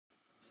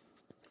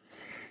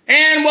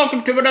And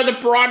welcome to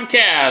another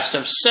broadcast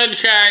of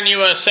Sunshine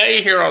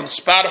USA here on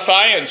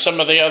Spotify and some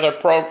of the other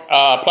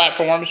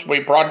platforms we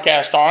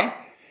broadcast on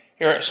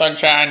here at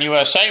Sunshine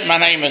USA. My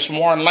name is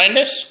Warren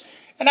Landis,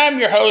 and I'm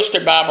your host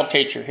and Bible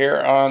teacher here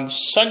on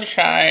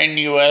Sunshine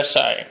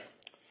USA.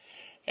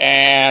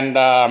 And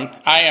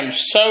I am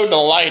so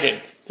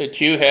delighted that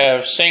you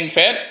have seen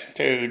fit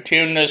to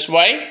tune this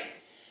way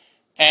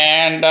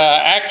and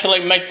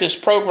actually make this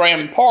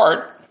program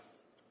part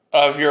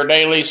of your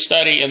daily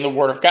study in the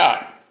Word of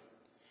God.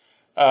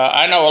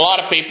 I know a lot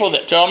of people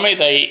that tell me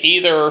they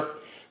either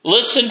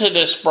listen to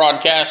this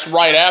broadcast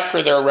right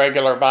after their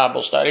regular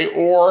Bible study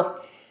or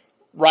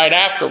right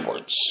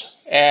afterwards.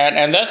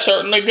 And that's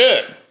certainly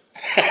good.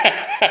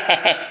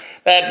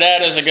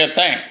 That is a good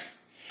thing.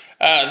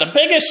 The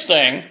biggest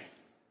thing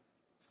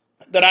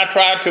that I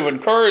try to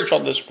encourage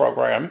on this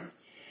program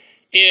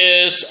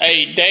is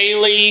a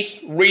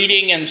daily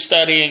reading and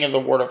studying of the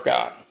Word of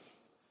God.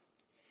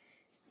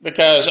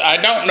 Because I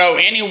don't know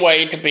any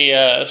way to be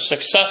a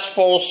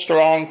successful,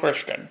 strong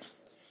Christian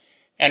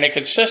and a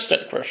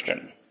consistent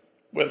Christian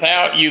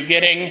without you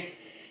getting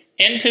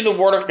into the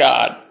Word of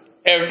God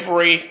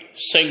every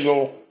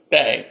single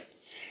day.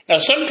 Now,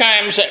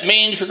 sometimes that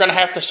means you're going to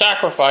have to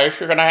sacrifice.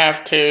 You're going to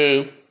have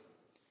to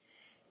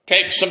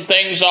take some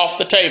things off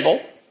the table,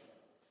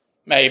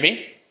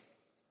 maybe,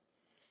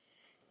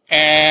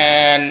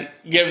 and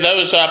give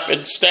those up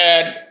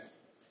instead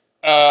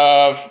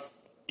of,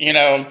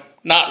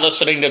 not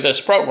listening to this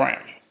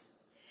program.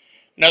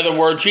 In other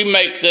words, you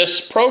make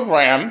this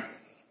program,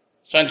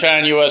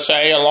 Sunshine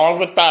USA, along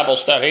with Bible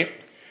study,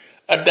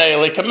 a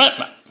daily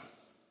commitment.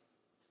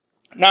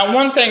 Now,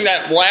 one thing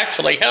that will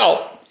actually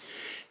help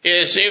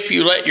is if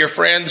you let your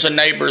friends and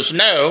neighbors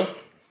know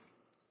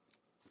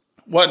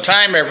what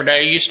time every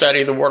day you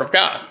study the Word of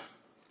God.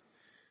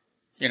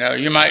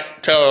 You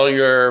might tell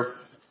your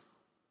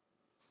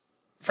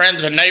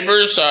friends and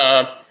neighbors,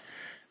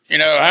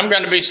 I'm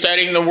going to be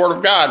studying the Word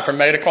of God from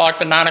 8 o'clock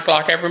to 9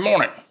 o'clock every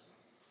morning.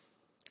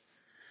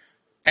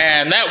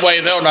 And that way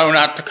they'll know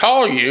not to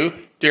call you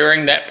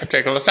during that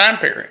particular time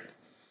period.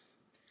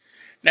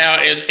 Now,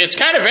 it's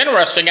kind of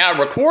interesting. I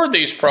record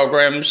these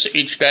programs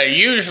each day,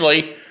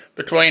 usually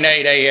between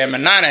 8 a.m.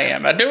 and 9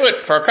 a.m. I do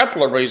it for a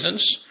couple of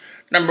reasons.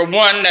 Number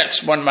one,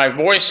 that's when my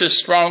voice is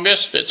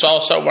strongest. It's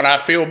also when I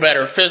feel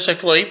better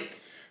physically.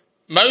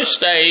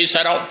 Most days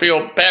I don't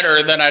feel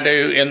better than I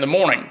do in the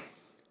morning.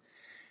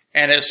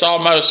 And it's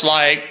almost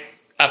like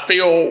I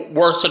feel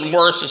worse and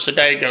worse as the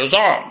day goes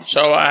on.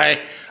 So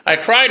I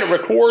try to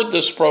record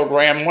this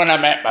program when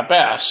I'm at my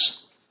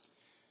best.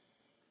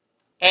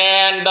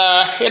 And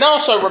it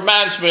also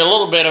reminds me a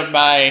little bit of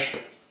my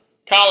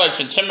college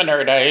and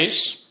seminary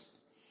days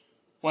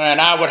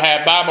when I would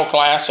have Bible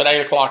class at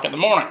 8 o'clock in the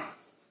morning.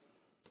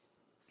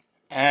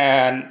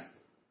 And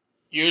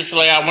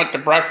usually I went to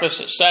breakfast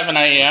at 7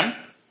 a.m.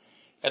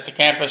 at the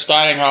campus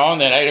dining hall,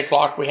 and then 8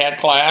 o'clock we had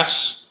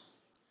class.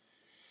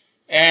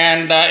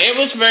 And it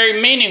was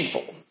very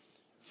meaningful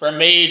for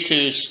me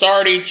to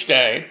start each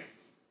day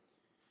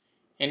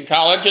in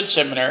college and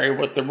seminary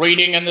with the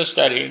reading and the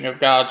studying of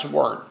God's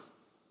Word.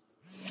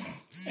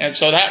 And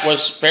so that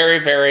was very,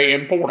 very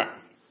important.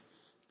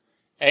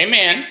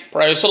 Amen.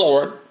 Praise the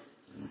Lord.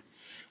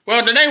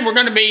 Well, today we're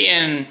going to be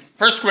in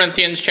 1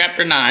 Corinthians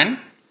chapter 9,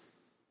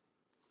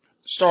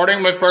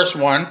 starting with verse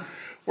 1.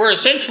 We're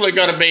essentially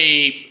going to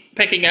be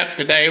picking up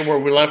today where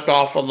we left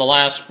off on the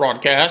last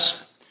broadcast.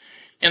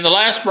 In the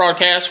last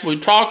broadcast, we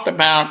talked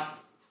about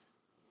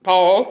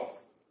Paul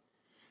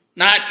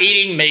not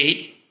eating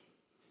meat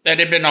that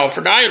had been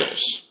offered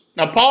idols.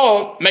 Now,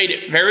 Paul made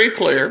it very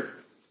clear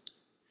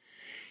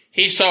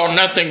he saw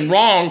nothing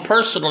wrong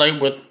personally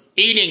with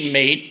eating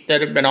meat that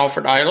had been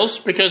offered idols,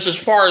 because as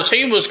far as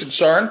he was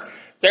concerned,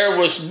 there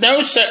was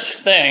no such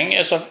thing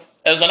as an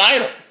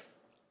idol.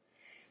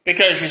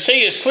 Because you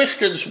see, as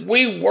Christians,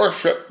 we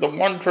worship the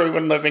one true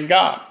and living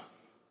God.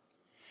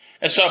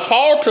 And so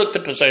Paul took the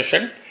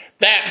position,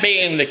 that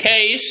being the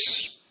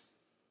case,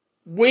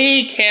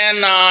 we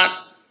cannot,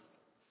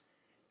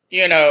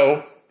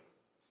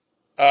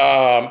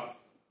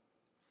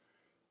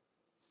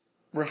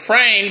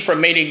 refrain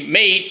from eating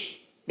meat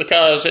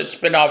because it's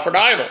been offered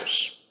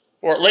idols.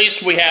 Or at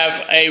least we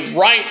have a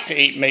right to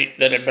eat meat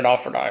that had been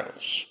offered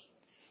idols.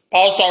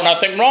 Paul saw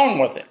nothing wrong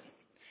with it.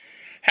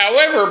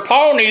 However,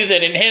 Paul knew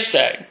that in his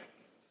day,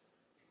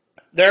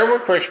 there were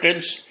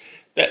Christians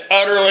that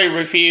utterly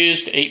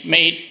refused to eat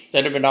meat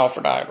that had been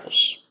offered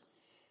idols.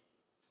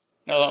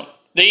 Now,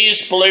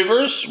 these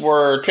believers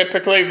were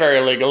typically very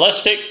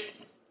legalistic.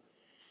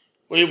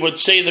 We would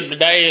see them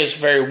today as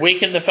very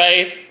weak in the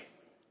faith.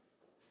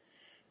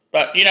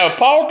 But,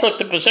 Paul took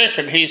the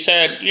position. He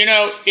said,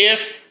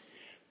 if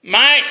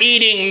my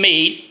eating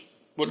meat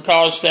would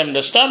cause them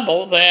to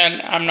stumble, then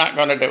I'm not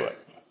going to do it.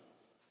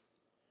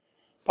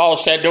 Paul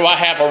said, do I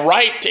have a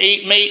right to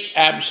eat meat?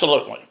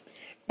 Absolutely.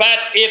 But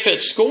if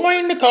it's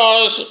going to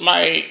cause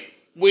my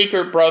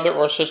weaker brother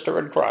or sister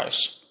in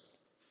Christ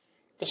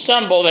to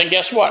stumble, then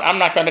guess what? I'm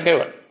not going to do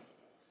it.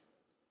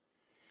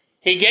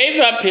 He gave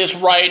up his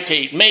right to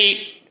eat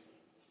meat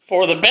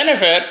for the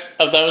benefit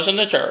of those in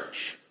the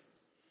church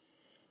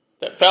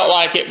that felt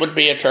like it would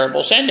be a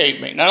terrible sin to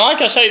eat meat. Now,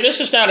 like I say, this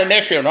is not an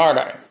issue in our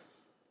day.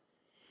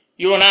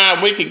 You and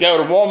I, we could go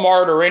to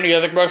Walmart or any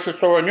other grocery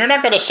store, and you're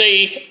not going to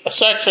see a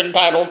section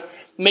titled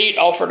Meat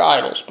Offered to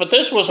Idols. But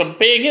this was a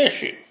big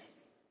issue.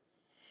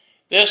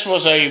 This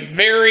was a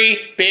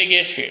very big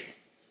issue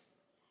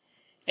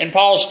in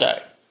Paul's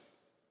day.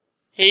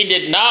 He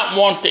did not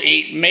want to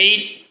eat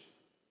meat.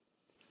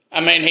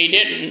 He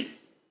didn't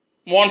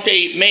want to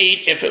eat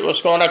meat if it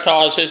was going to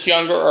cause his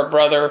younger or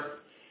brother,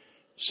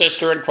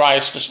 sister in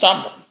Christ to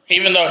stumble,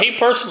 even though he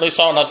personally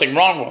saw nothing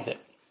wrong with it.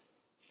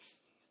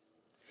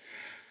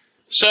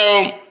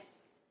 So,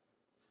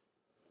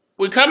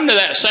 we come to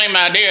that same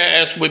idea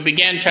as we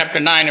begin chapter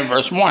 9 and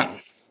verse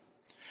 1.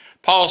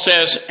 Paul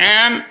says,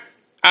 "Am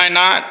I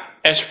not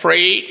as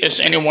free as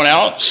anyone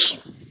else?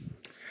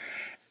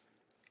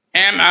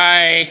 Am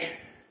I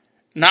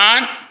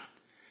not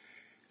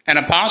an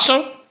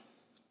apostle?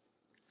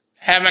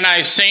 Haven't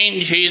I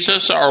seen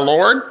Jesus our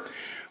Lord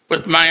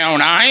with my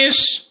own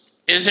eyes?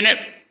 Isn't it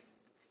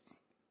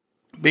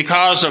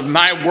because of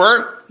my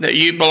work that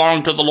you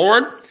belong to the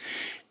Lord?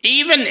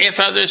 Even if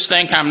others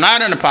think I'm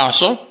not an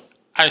apostle,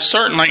 I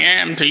certainly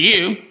am to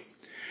you.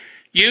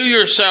 You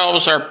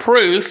yourselves are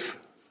proof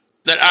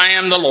that I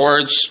am the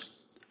Lord's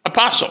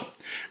apostle."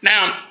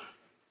 Now,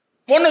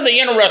 one of the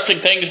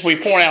interesting things we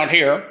point out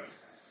here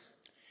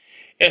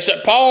is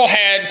that Paul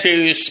had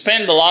to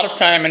spend a lot of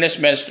time in his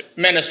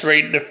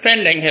ministry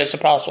defending his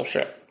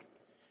apostleship.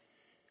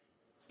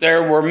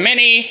 There were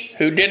many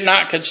who did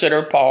not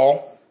consider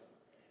Paul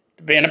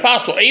to be an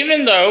apostle,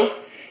 even though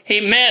he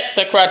met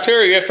the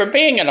criteria for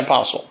being an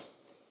apostle,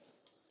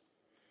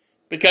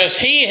 because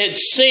he had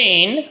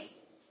seen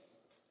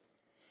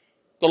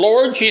the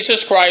Lord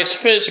Jesus Christ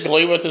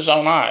physically with his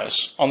own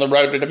eyes on the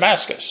road to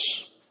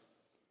Damascus.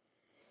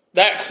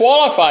 That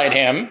qualified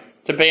him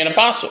to be an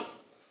apostle.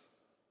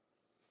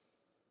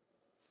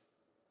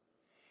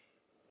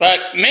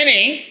 But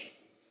many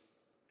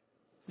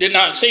did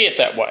not see it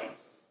that way.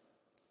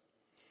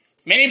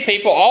 Many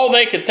people, all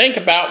they could think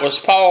about was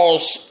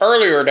Paul's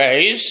earlier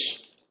days,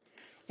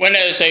 when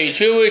as a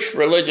Jewish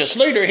religious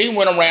leader, he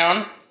went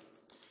around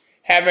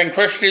having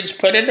Christians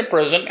put into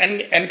prison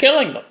and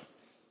killing them.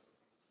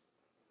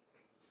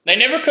 They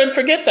never could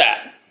forget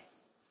that.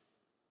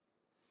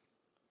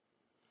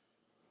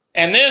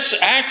 And this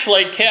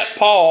actually kept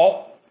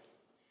Paul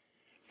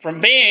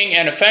from being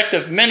an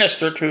effective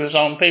minister to his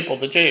own people,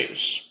 the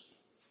Jews.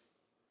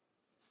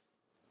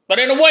 But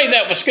in a way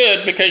that was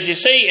good, because you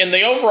see, in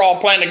the overall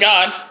plan of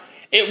God,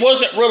 it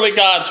wasn't really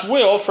God's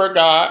will for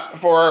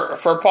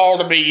Paul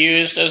to be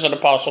used as an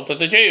apostle to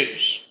the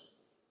Jews.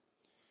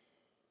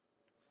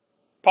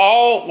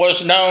 Paul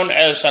was known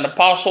as an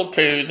apostle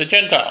to the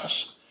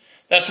Gentiles.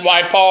 That's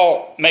why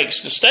Paul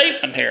makes the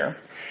statement here.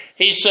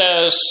 He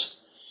says,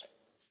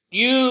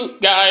 you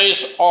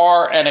guys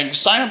are an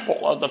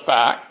example of the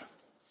fact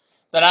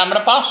that I'm an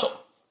apostle.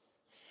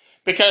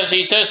 Because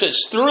he says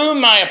it's through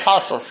my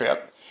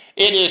apostleship,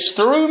 it is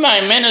through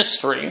my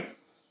ministry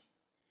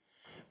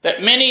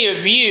that many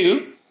of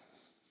you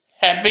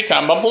have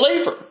become a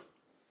believer.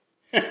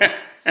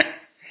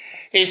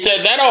 He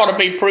said that ought to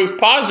be proof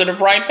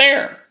positive right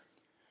there.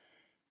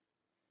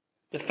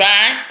 The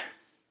fact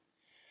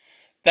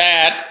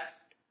that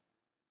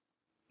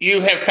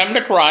you have come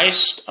to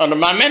Christ under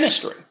my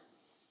ministry.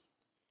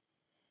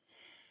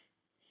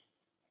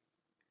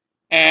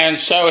 And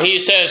so he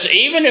says,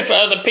 even if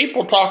other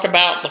people talk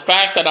about the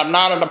fact that I'm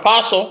not an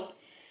apostle,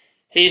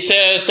 he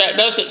says that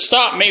doesn't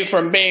stop me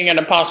from being an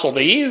apostle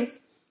to you,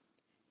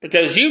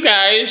 because you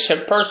guys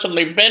have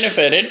personally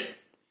benefited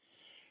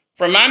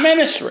from my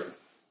ministry.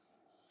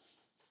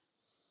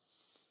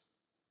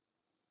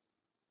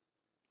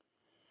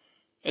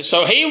 And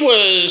so he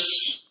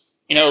was,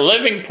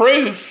 living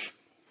proof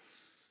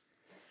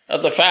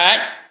of the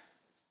fact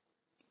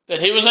that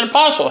he was an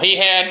apostle. He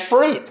had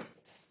fruit.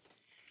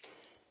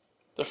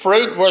 The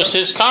fruit was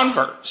his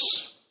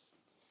converts.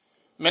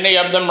 Many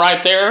of them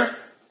right there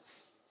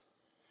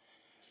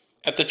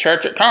at the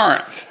church at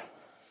Corinth.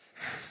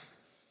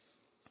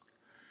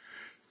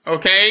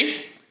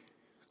 Okay,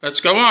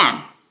 let's go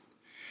on.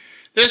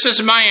 This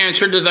is my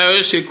answer to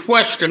those who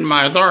question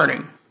my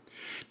authority.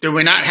 Do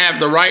we not have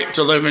the right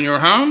to live in your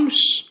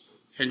homes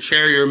and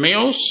share your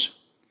meals?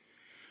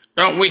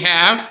 Don't we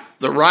have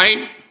the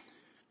right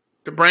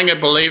to bring a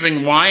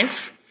believing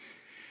wife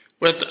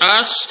with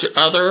us to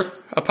other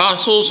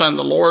apostles and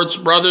the Lord's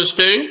brothers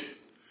do?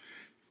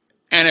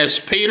 And as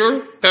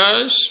Peter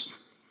does?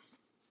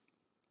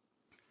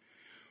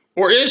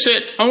 Or is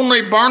it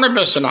only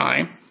Barnabas and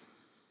I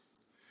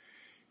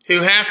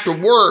who have to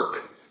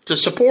work to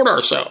support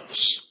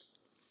ourselves?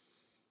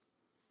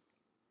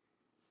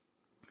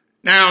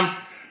 Now,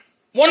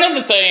 one of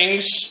the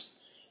things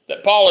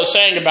that Paul is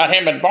saying about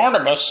him and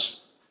Barnabas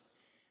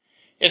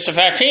is the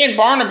fact he and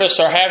Barnabas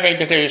are having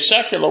to do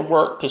secular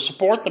work to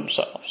support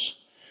themselves.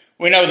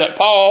 We know that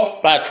Paul,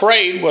 by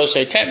trade, was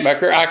a tent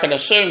maker. I can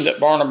assume that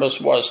Barnabas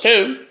was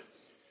too.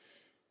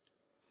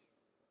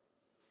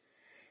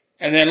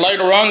 And then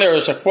later on, there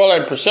was Aquila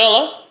and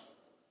Priscilla,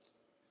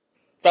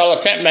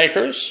 fellow tent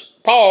makers.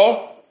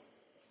 Paul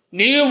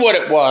knew what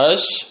it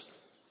was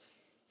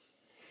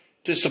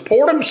to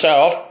support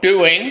himself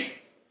doing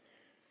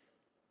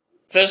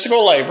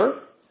physical labor,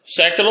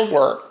 secular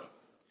work,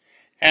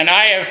 and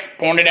I have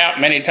pointed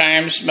out many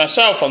times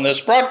myself on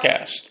this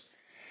broadcast,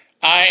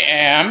 I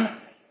am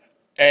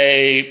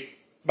a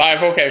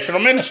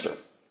bivocational minister.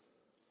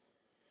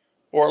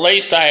 Or at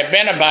least I have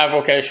been a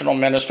bivocational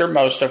minister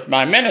most of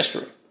my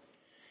ministry.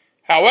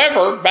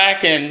 However,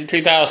 back in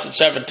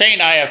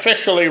 2017, I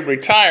officially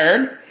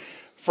retired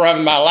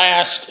from my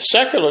last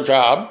secular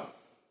job,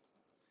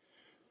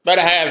 but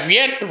I have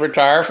yet to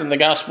retire from the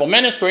gospel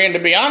ministry, and to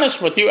be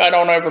honest with you, I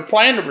don't ever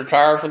plan to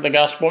retire from the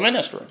gospel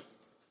ministry.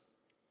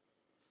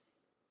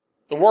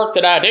 The work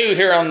that I do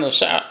here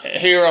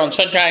on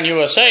Sunshine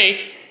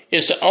USA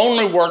is the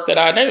only work that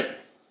I do.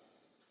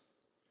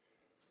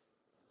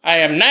 I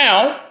am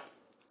now,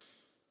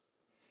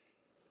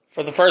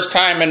 for the first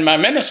time in my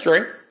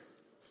ministry,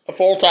 a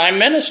full-time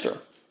minister.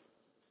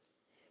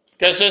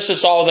 Because this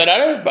is all that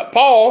I do. But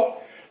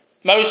Paul,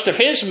 most of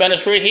his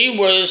ministry, he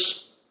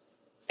was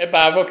a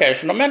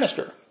bivocational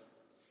minister.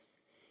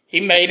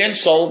 He made and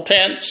sold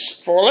tents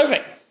for a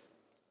living.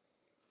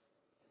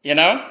 You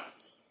know?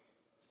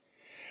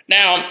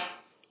 Now,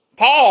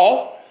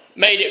 Paul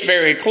made it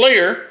very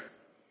clear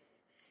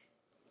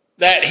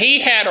that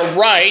he had a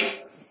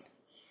right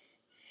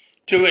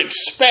to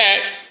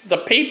expect the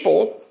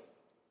people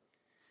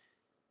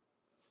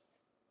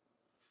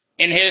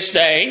in his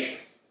day,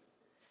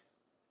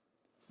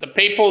 the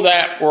people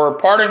that were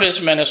part of his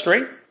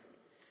ministry,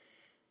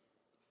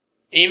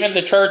 even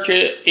the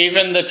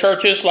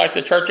churches like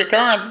the Church of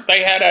Corinth,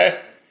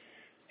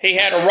 he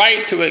had a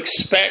right to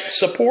expect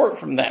support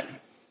from them.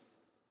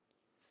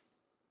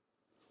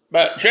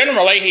 But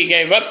generally, he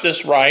gave up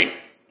this right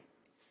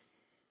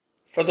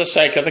for the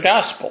sake of the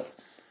gospel.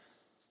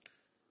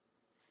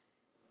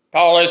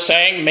 Paul is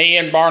saying, me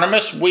and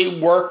Barnabas, we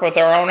work with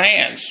our own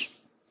hands.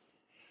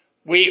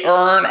 We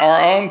earn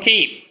our own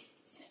keep.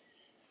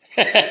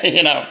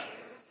 You know.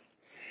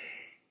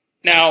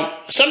 Now,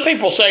 some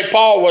people say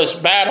Paul was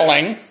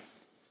battling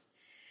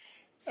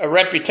a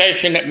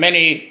reputation that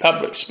many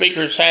public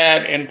speakers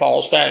had in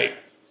Paul's day.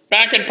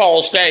 Back in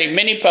Paul's day,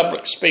 many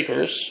public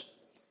speakers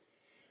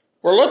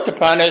were looked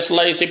upon as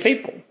lazy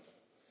people.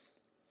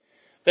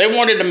 They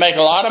wanted to make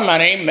a lot of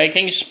money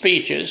making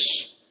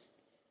speeches,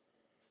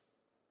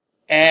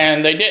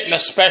 and they didn't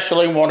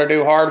especially want to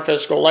do hard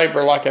physical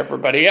labor like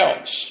everybody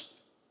else.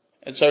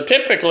 And so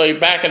typically,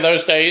 back in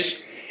those days,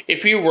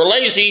 if you were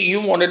lazy, you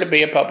wanted to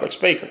be a public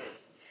speaker.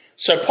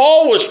 So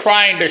Paul was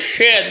trying to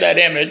shed that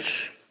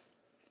image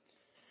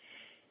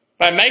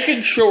by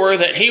making sure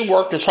that he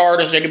worked as hard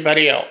as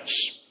anybody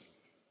else.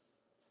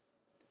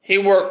 He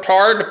worked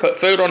hard to put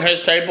food on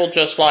his table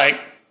just like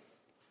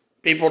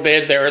people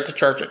did there at the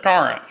church at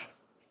Corinth.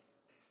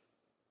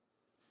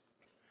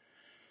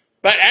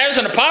 But as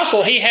an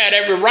apostle, he had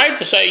every right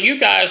to say, you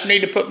guys need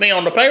to put me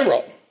on the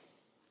payroll.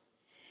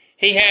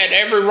 He had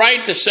every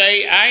right to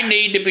say, I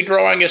need to be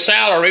drawing a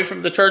salary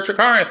from the church of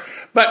Corinth.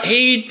 But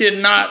he did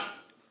not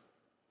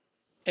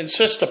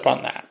insist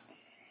upon that.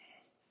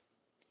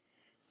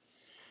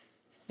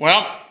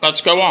 Well,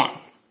 let's go on.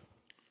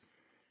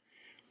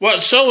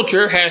 What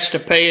soldier has to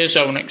pay his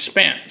own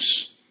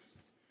expense?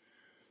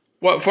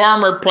 What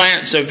farmer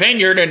plants a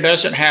vineyard and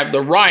doesn't have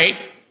the right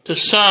to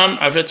some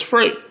of its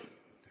fruit?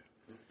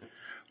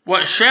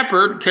 What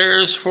shepherd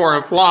cares for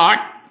a flock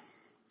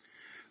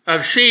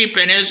of sheep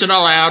and isn't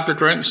allowed to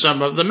drink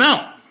some of the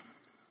milk?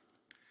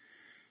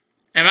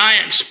 Am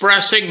I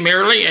expressing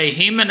merely a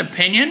human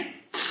opinion?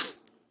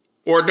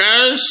 Or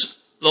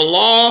does the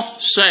law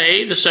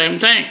say the same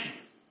thing?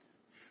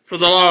 For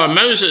the law of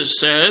Moses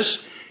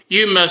says,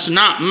 you must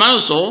not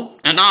muzzle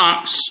an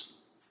ox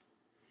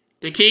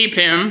to keep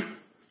him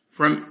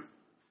from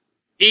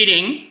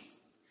eating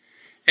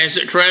as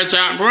it treads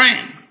out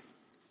grain.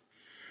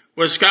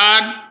 Was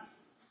God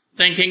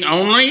thinking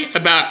only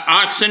about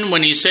oxen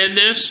when he said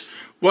this?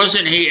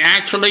 Wasn't he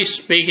actually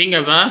speaking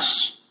of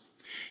us?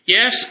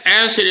 Yes,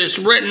 as it is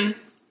written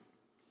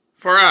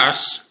for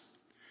us,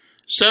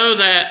 so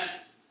that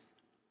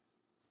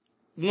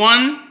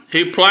one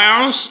who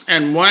plows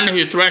and one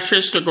who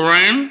threshes the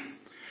grain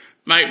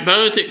might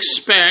both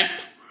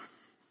expect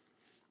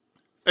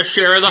a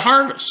share of the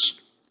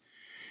harvest.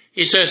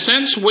 He says,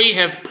 since we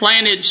have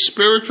planted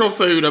spiritual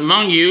food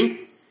among you,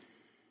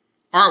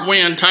 aren't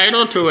we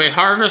entitled to a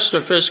harvest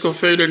of physical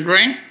food and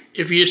drink?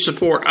 If you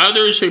support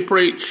others who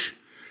preach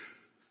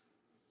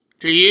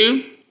to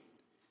you,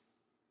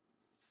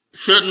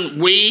 shouldn't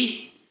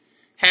we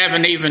have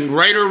an even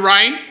greater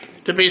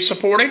right to be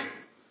supported?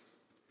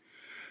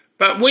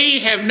 But we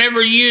have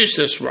never used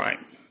this right.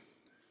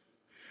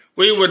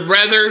 We would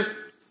rather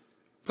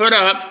put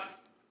up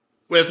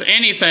with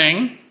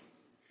anything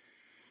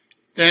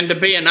than to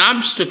be an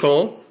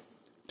obstacle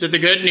to the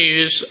good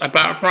news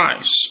about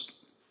Christ.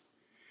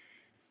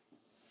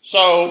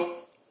 So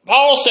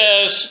Paul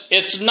says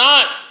it's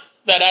not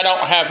that I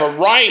don't have a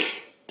right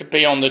to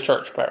be on the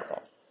church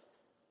payroll.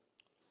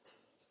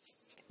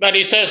 But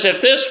he says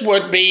if this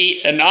would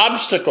be an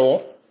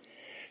obstacle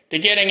to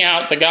getting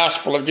out the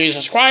gospel of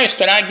Jesus Christ,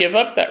 then I'd give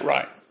up that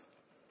right.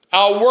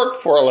 I'll work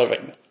for a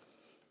living.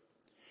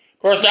 Of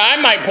course, I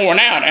might point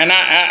out, and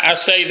I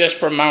say this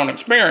from my own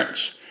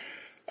experience,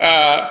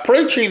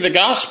 preaching the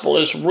gospel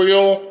is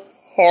real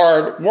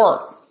hard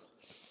work.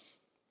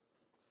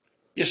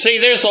 You see,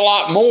 there's a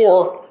lot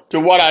more to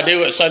what I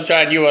do at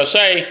Sunshine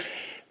USA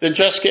than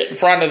just get in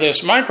front of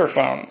this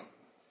microphone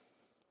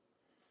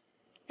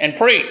and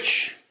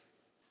preach.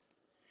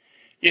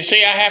 You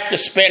see, I have to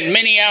spend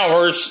many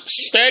hours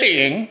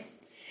studying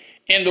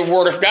in the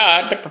Word of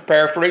God to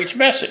prepare for each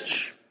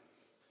message.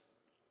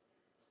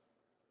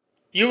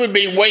 You would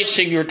be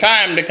wasting your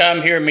time to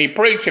come hear me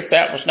preach if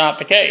that was not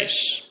the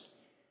case.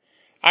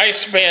 I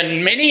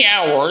spend many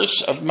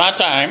hours of my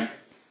time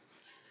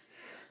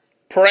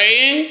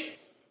praying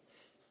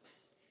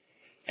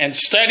and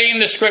studying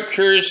the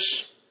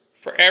Scriptures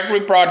for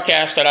every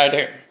broadcast that I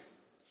do.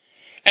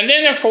 And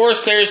then, of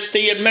course, there's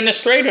the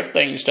administrative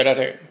things that I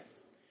do.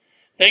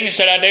 Things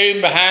that I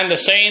do behind the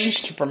scenes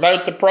to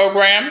promote the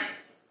program,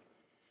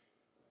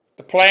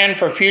 to plan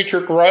for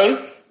future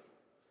growth.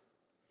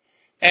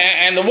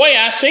 And the way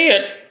I see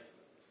it,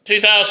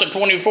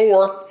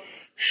 2024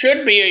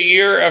 should be a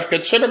year of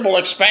considerable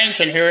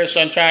expansion here at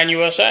Sunshine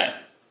USA.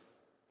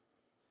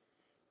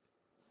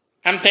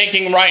 I'm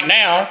thinking right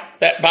now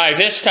that by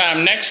this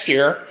time next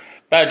year,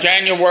 by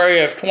January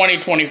of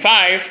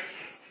 2025,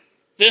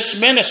 this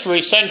ministry,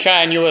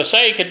 Sunshine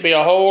USA, could be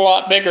a whole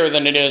lot bigger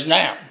than it is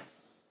now.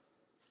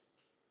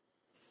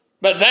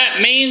 But that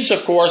means,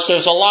 of course,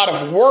 there's a lot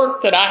of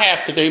work that I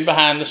have to do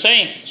behind the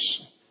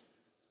scenes.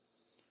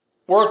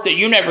 Work that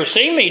you never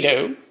see me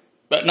do,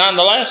 but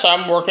nonetheless,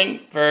 I'm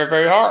working very,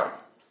 very hard.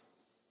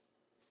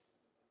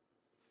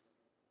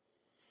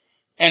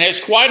 And it's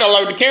quite a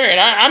load to carry. And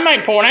I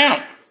might point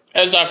out,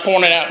 as I've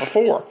pointed out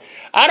before,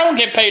 I don't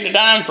get paid a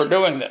dime for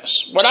doing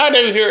this. What I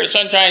do here at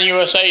Sunshine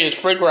USA is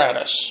free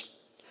gratis.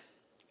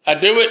 I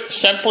do it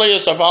simply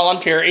as a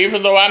volunteer,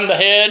 even though I'm the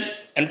head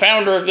and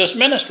founder of this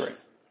ministry.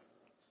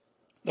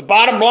 The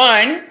bottom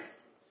line,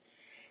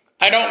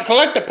 I don't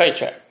collect a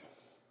paycheck.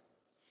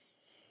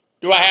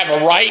 Do I have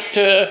a right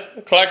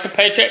to collect a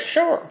paycheck?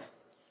 Sure.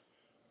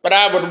 But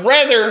I would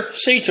rather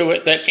see to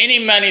it that any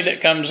money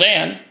that comes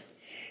in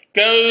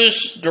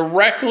goes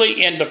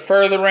directly into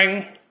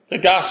furthering the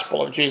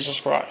gospel of Jesus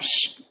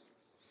Christ.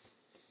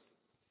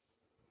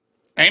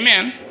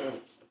 Amen.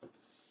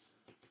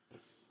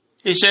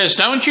 He says,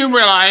 don't you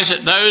realize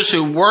that those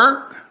who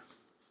work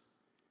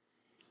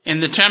in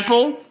the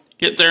temple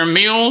get their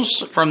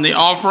meals from the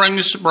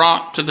offerings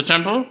brought to the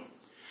temple,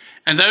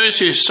 and those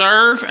who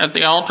serve at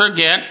the altar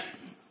get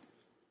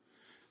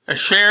a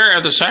share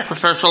of the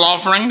sacrificial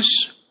offerings?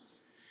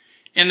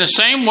 In the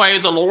same way,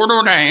 the Lord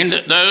ordained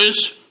that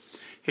those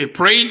who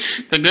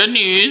preach the good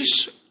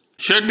news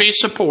should be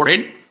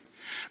supported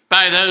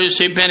by those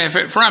who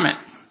benefit from it.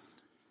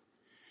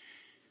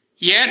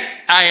 Yet,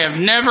 I have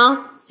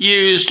never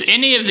used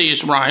any of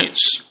these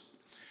rights,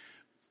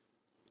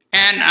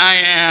 and I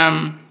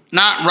am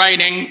not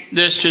writing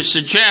this to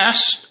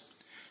suggest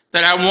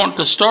that I want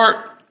to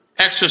start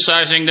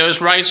exercising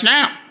those rights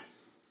now.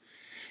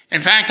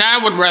 In fact,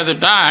 I would rather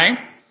die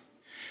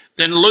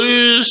than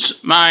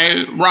lose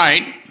my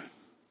right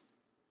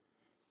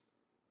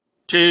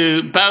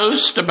to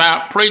boast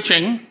about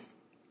preaching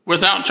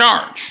without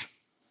charge.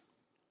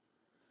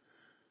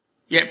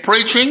 Yet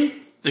preaching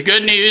the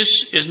good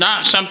news is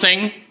not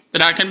something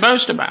that I can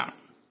boast about.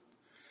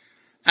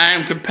 I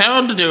am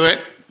compelled to do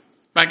it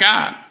by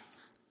God.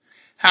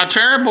 How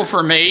terrible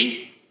for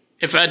me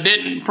if I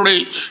didn't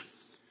preach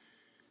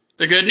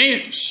the good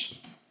news.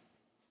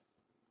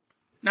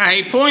 Now,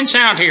 he points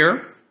out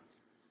here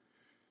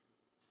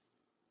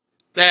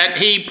that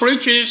he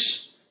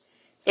preaches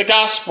the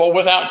gospel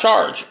without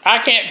charge. I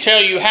can't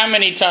tell you how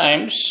many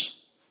times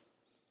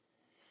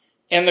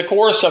in the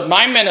course of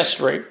my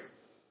ministry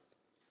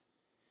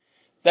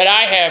that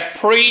I have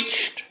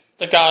preached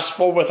the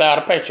gospel without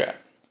a paycheck.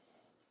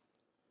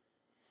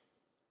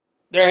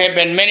 There have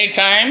been many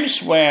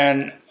times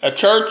when a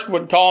church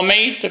would call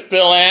me to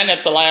fill in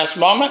at the last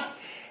moment.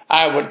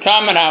 I would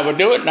come and I would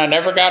do it, and I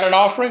never got an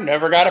offering,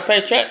 never got a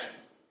paycheck.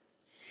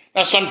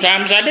 Now,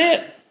 sometimes I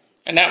did,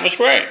 and that was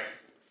great.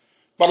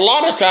 But a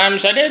lot of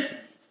times I didn't,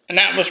 and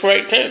that was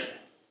great too.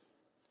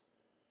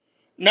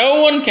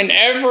 No one can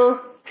ever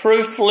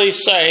truthfully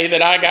say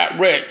that I got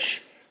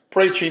rich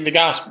preaching the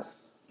gospel.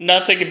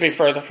 Nothing could be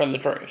further from the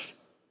truth.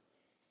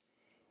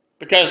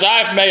 Because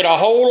I've made a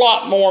whole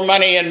lot more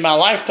money in my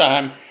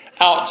lifetime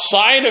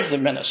outside of the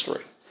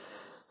ministry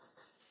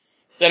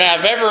than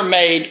I've ever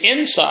made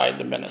inside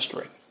the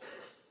ministry.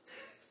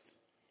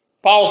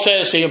 Paul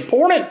says the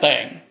important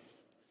thing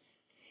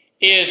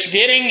is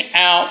getting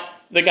out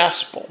the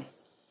gospel.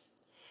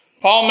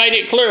 Paul made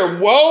it clear,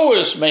 woe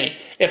is me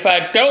if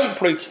I don't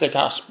preach the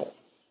gospel.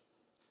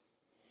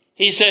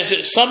 He says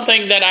it's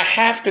something that I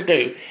have to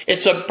do.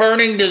 It's a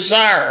burning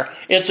desire.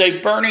 It's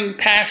a burning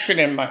passion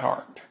in my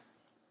heart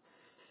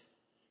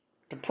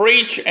to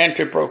preach and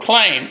to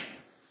proclaim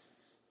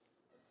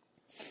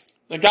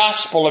the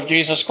gospel of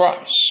Jesus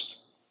Christ.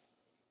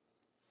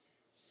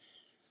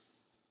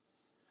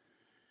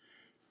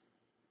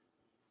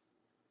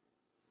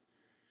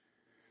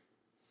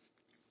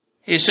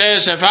 He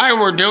says, if I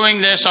were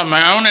doing this on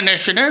my own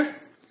initiative,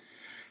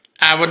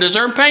 I would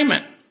deserve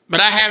payment.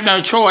 But I have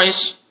no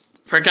choice,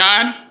 for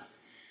God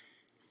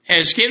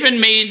has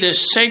given me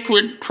this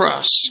sacred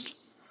trust.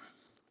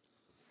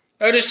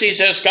 Notice he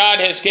says, God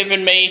has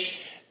given me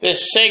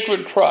this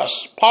sacred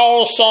trust.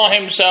 Paul saw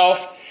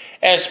himself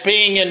as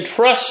being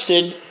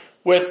entrusted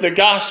with the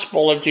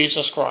gospel of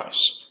Jesus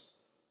Christ.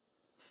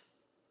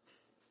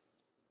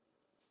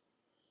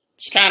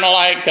 It's kind of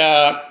like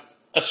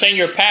a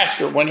senior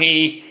pastor when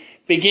he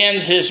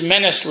begins his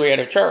ministry at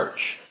a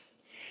church.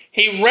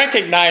 He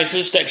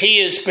recognizes that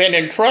he has been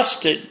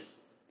entrusted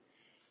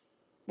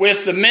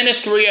with the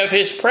ministry of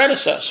his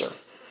predecessor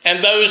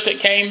and those that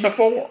came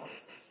before.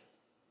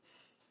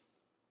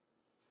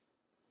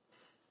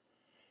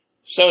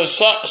 So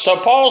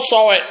Paul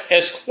saw it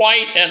as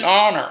quite an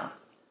honor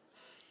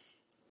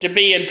to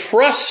be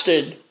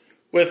entrusted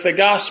with the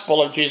gospel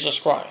of Jesus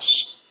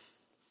Christ.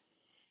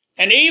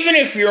 And even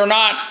if you're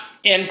not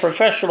in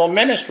professional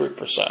ministry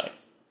per se,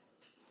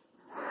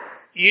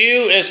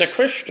 you as a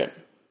Christian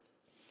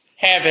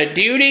have a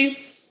duty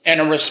and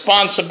a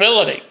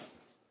responsibility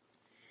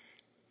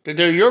to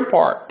do your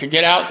part to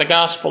get out the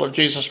gospel of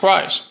Jesus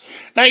Christ.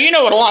 Now, you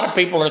know what a lot of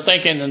people are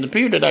thinking in the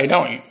pew today,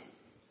 don't you?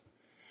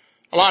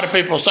 A lot of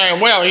people saying,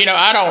 well,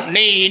 I don't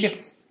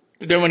need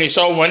to do any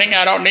soul winning.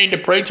 I don't need to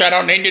preach. I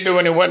don't need to do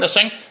any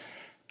witnessing.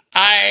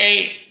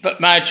 I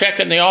put my check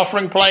in the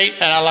offering plate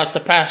and I let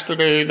the pastor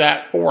do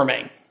that for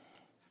me.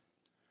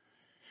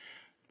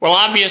 Well,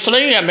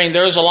 obviously,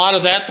 there's a lot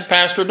of that the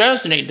pastor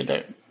does need to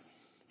do.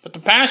 But the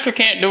pastor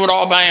can't do it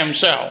all by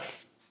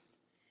himself.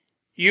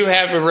 You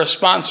have a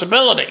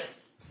responsibility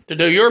to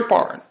do your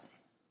part,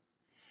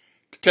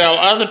 to tell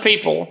other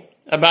people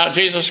about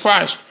Jesus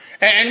Christ.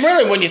 And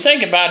really, when you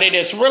think about it,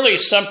 it's really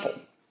simple.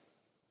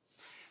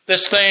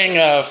 This thing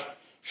of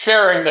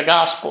sharing the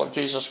gospel of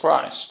Jesus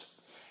Christ.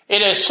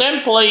 It is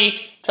simply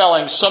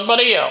telling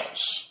somebody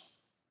else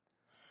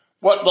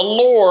what the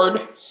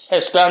Lord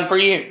has done for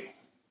you.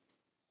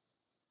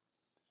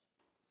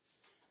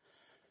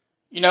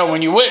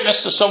 When you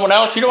witness to someone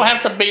else, you don't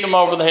have to beat them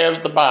over the head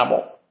with the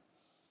Bible.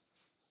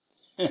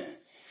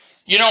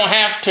 You don't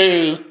have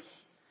to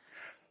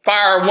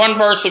fire one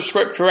verse of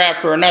Scripture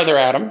after another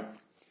at them.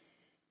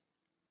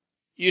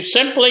 You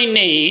simply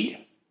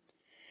need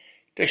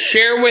to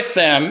share with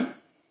them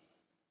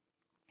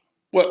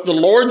what the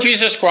Lord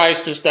Jesus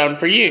Christ has done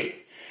for you.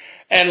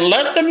 And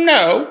let them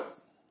know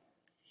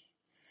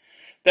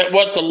that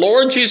what the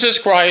Lord Jesus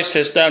Christ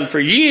has done for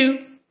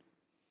you,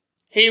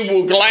 He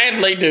will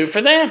gladly do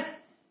for them.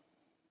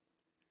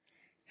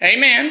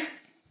 Amen.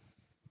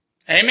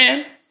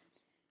 Amen.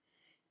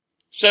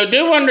 So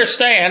do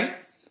understand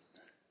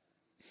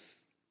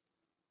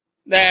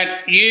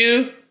that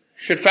you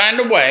should find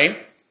a way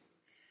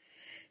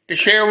to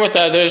share with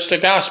others the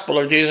gospel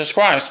of Jesus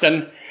Christ.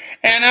 And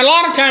a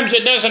lot of times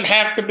it doesn't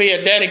have to be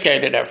a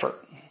dedicated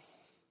effort.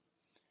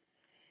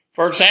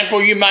 For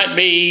example, you might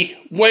be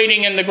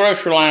waiting in the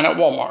grocery line at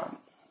Walmart.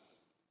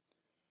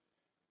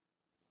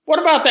 What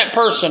about that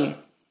person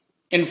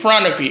in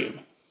front of you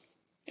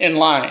in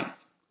line?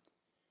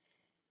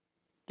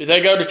 Do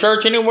they go to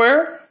church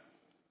anywhere?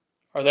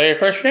 Are they a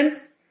Christian?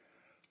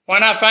 Why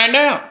not find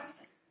out?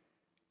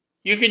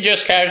 You could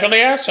just casually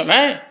ask them,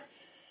 hey,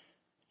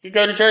 you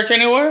go to church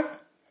anywhere?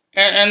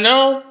 And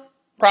they'll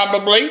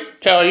probably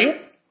tell you,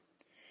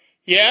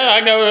 yeah,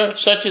 I go to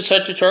such and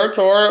such a church,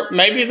 or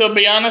maybe they'll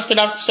be honest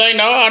enough to say,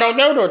 no, I don't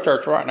go to a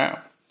church right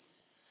now.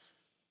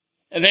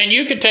 And then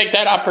you could take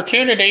that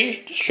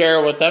opportunity to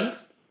share with them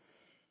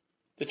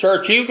the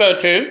church you go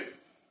to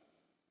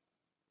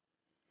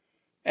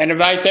and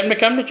invite them to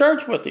come to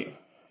church with you.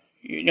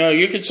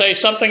 You could say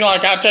something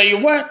like, I'll tell you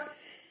what,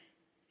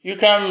 you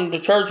come to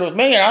church with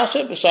me and I'll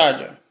sit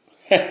beside you.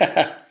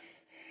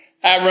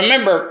 I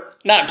remember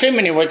not too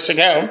many weeks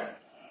ago,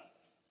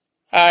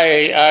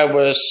 I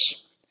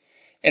was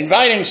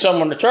inviting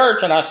someone to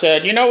church and I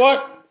said, you know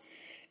what,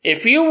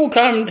 if you will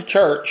come to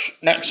church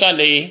next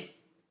Sunday,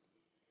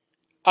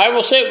 I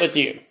will sit with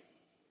you,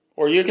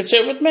 or you can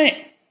sit with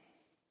me.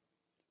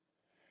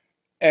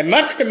 And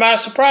much to my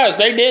surprise,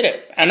 they did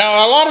it. I know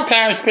a lot of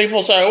times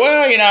people say,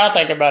 well, I'll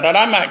think about it.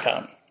 I might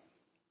come.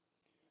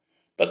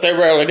 But they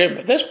rarely do.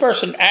 But this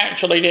person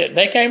actually did.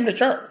 They came to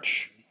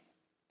church.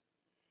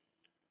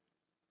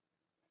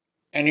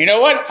 And you know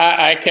what?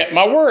 I kept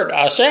my word.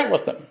 I sat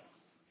with them.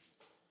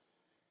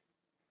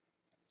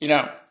 You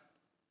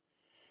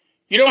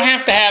don't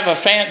have to have a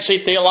fancy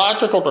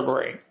theological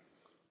degree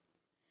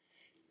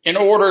in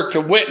order to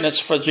witness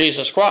for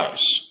Jesus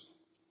Christ.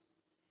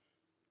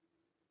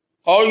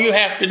 All you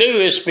have to do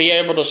is be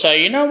able to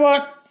say, you know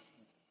what?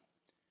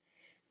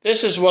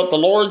 This is what the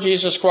Lord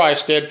Jesus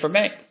Christ did for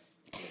me.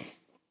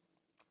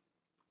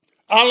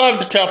 I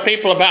love to tell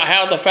people about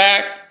how the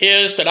fact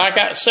is that I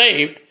got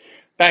saved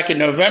back in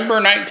November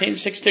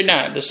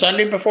 1969, the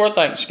Sunday before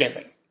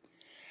Thanksgiving.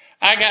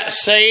 I got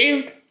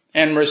saved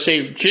and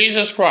received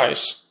Jesus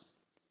Christ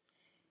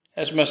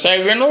as my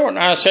Savior and Lord. And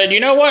I said, you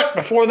know what?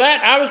 Before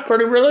that, I was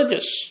pretty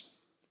religious.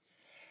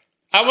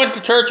 I went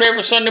to church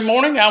every Sunday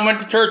morning. I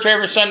went to church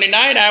every Sunday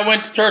night. I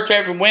went to church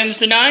every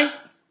Wednesday night.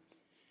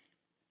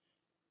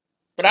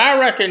 But I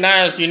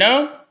recognized,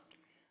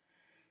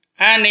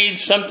 I need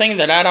something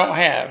that I don't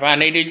have. I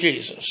needed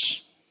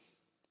Jesus.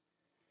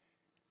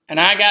 And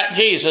I got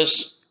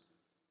Jesus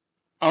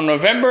on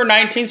November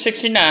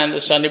 1969, the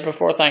Sunday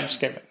before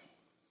Thanksgiving.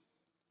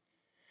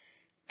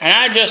 And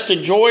I just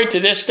enjoy to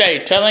this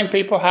day telling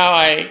people how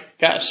I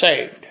got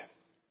saved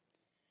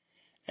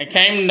and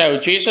came to know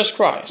Jesus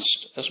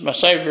Christ as my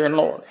Savior and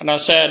Lord. And I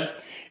said,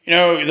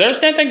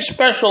 there's nothing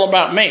special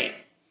about me.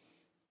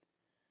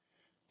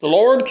 The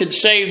Lord could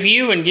save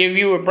you and give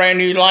you a brand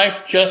new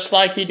life just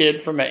like He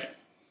did for me.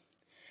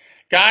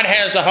 God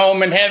has a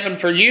home in heaven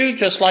for you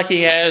just like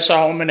He has a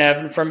home in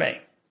heaven for me.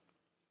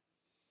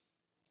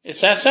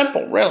 It's that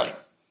simple, really.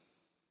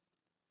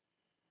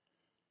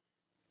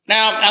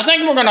 Now, I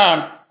think we're going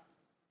to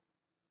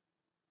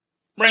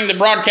bring the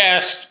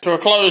broadcast to a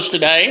close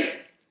today.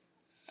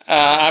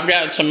 I've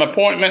got some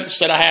appointments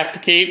that I have to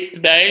keep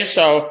today,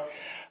 so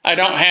I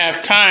don't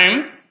have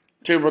time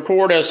to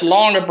record as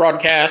long a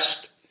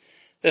broadcast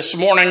this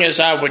morning as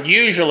I would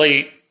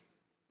usually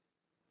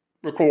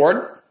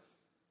record.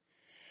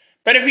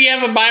 But if you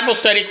have a Bible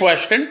study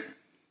question,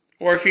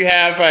 or if you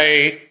have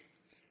a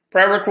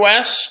prayer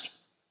request,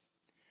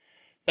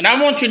 then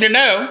I want you to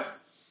know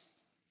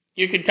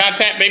you can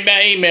contact me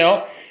by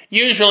email.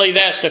 Usually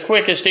that's the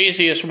quickest,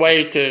 easiest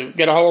way to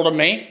get a hold of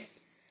me.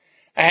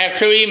 I have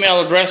two email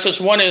addresses.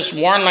 One is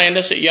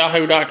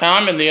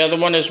warrenlandis@yahoo.com, and the other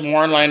one is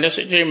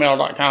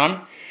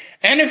warrenlandis@gmail.com.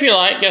 And if you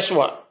like, guess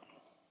what?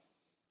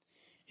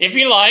 If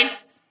you like,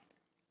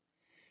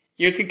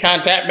 you can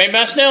contact me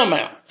by snail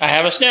mail. I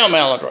have a snail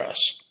mail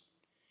address.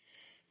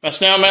 My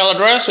snail mail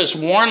address is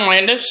Warren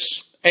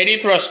Landis, 80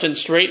 Thruston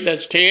Street.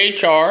 That's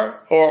THR,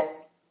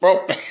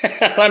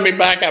 let me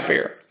back up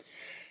here.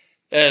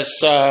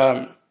 That's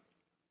THRUSTON,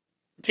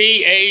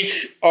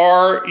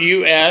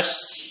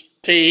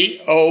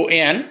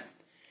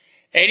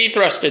 80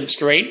 Thruston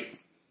Street,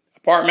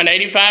 apartment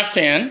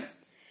 8510,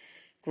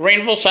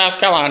 Greenville, South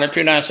Carolina,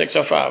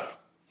 29605.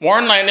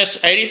 Warren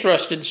Landis, 80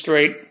 Thruston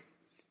Street,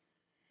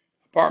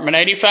 apartment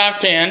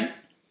 8510,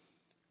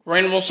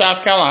 Greenville,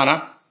 South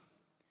Carolina,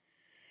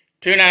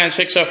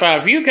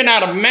 29605. You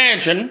cannot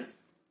imagine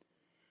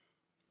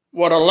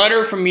what a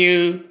letter from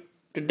you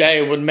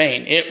today would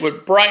mean. It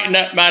would brighten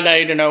up my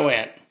day to no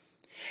end.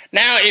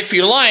 Now, if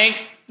you like,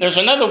 there's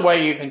another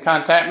way you can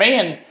contact me,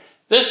 and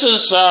this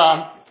is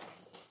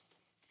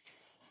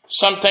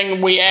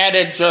something we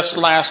added just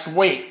last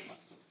week.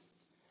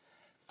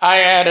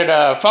 I added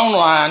a phone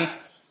line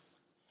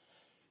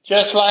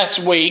just last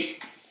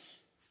week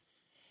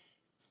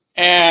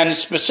and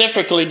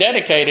specifically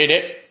dedicated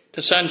it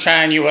to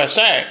Sunshine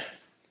USA.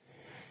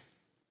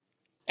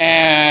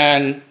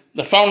 And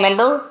the phone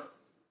number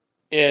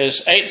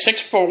is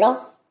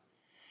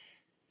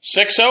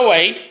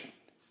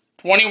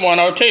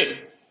 864-608-2102.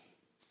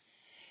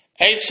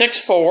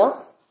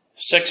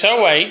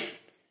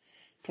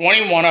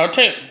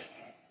 864-608-2102.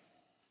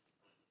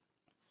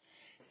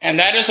 And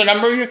that is a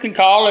number you can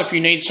call if you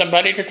need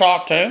somebody to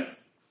talk to.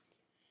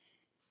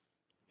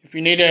 If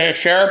you need to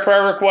share a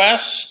prayer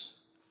request.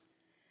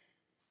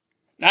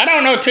 Now, I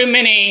don't know too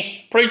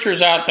many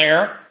preachers out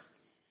there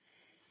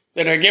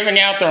that are giving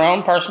out their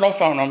own personal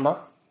phone number.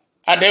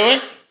 I do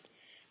it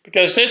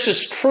because this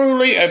is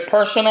truly a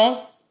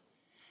personal,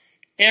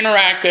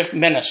 interactive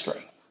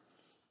ministry.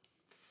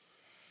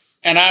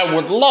 And I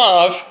would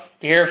love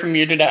to hear from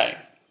you today.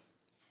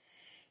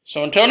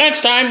 So until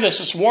next time, this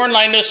is Warren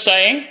Landis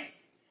saying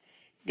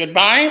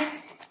goodbye.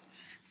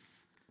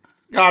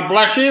 God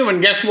bless you,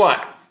 and guess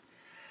what?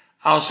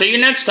 I'll see you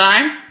next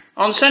time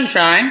on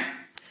Sunshine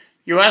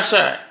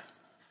USA.